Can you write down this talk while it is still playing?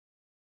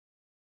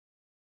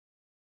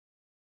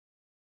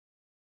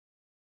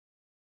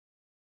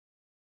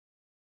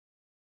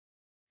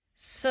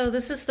So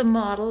this is the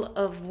model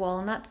of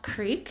Walnut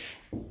Creek.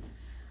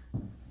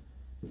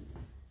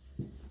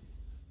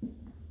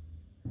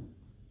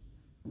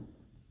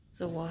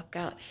 So walk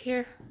out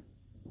here.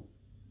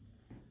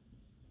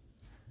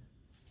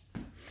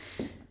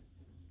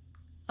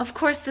 Of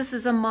course, this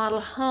is a model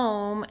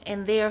home,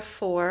 and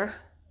therefore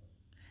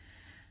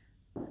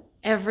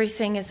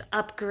everything is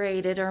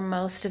upgraded, or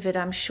most of it,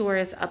 I'm sure,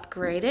 is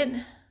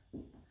upgraded.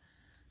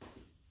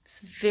 It's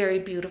very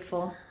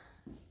beautiful.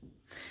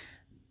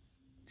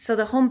 So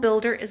the home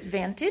builder is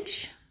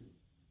Vantage.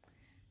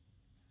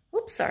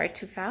 Oops, sorry,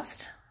 too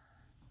fast.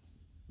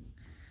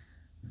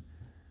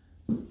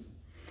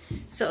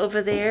 So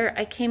over there,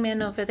 I came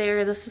in over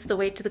there. This is the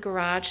way to the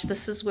garage.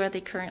 This is where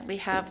they currently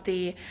have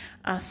the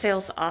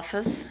sales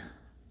office.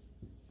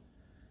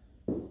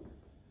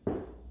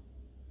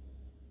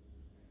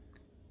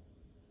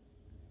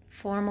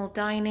 Formal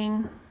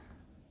dining.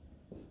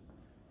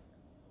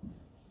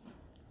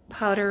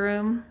 Powder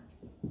room.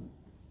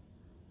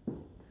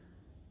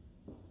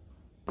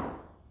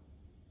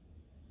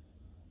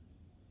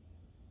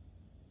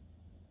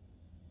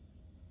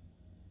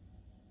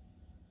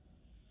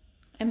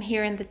 I'm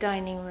here in the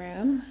dining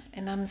room,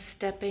 and I'm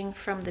stepping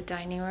from the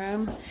dining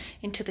room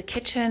into the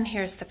kitchen.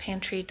 Here's the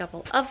pantry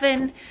double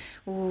oven.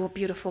 Ooh,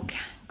 beautiful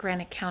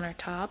granite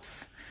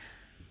countertops.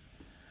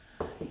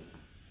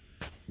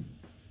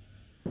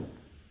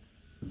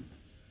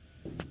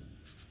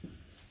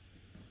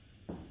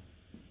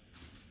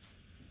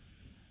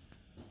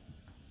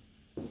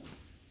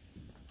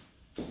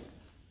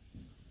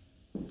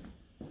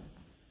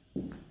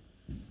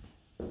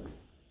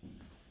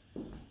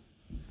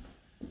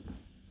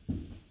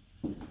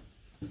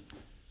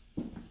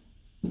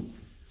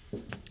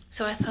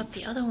 So I thought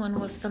the other one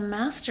was the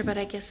master, but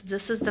I guess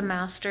this is the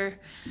master.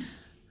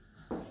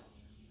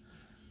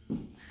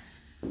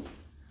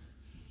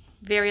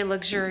 Very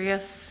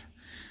luxurious.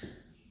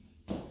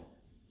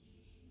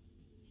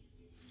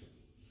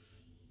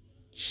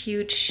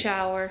 Huge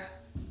shower.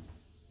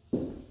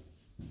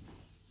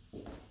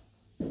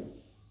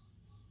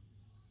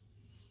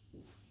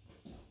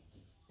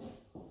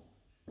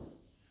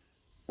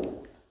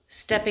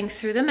 Stepping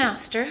through the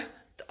master.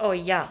 Oh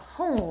yeah,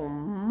 oh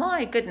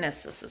my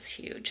goodness, this is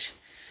huge.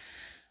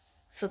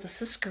 So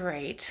this is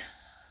great.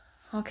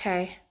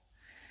 Okay.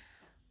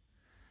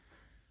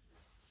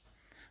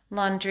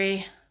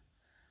 Laundry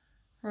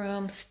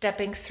room,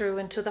 stepping through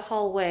into the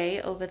hallway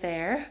over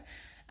there,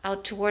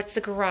 out towards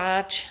the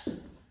garage.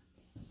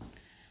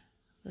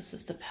 This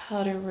is the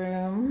powder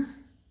room.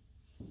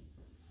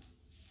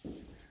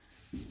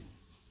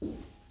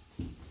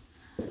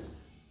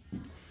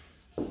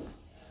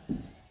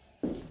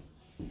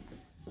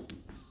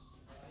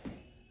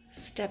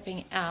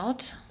 Stepping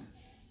out.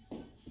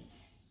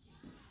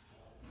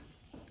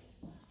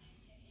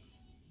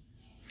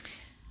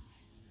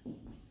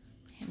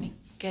 Let me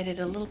get it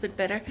a little bit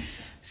better.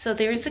 So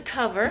there's the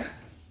cover.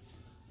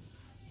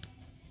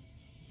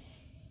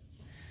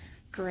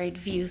 Great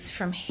views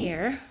from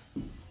here.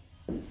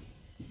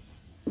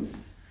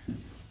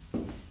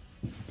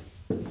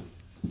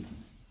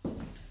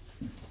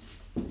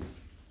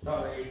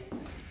 Sorry,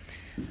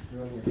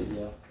 you're on your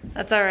video.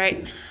 That's all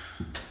right.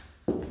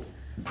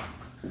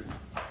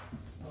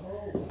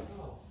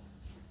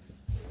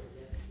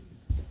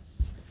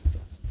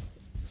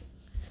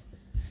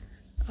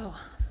 Oh,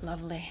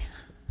 lovely.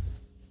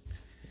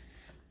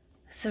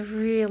 It's a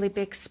really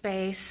big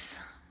space.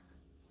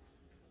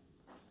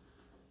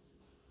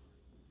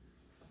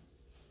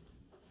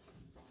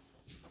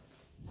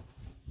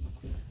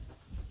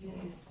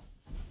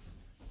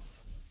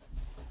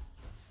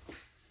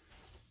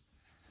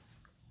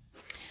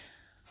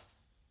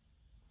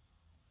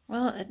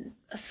 Well,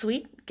 a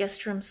suite,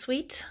 guest room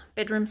suite,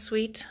 bedroom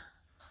suite.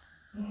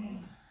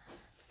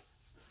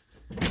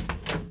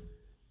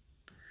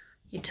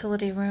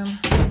 Utility room.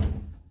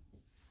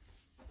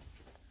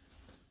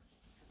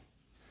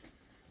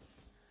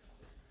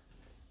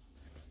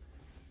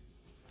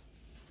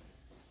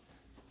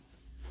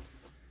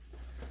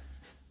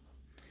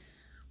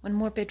 One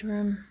more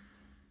bedroom.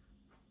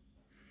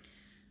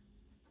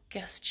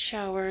 Guest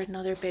shower,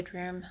 another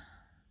bedroom.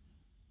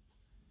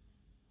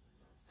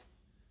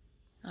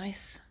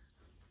 Nice.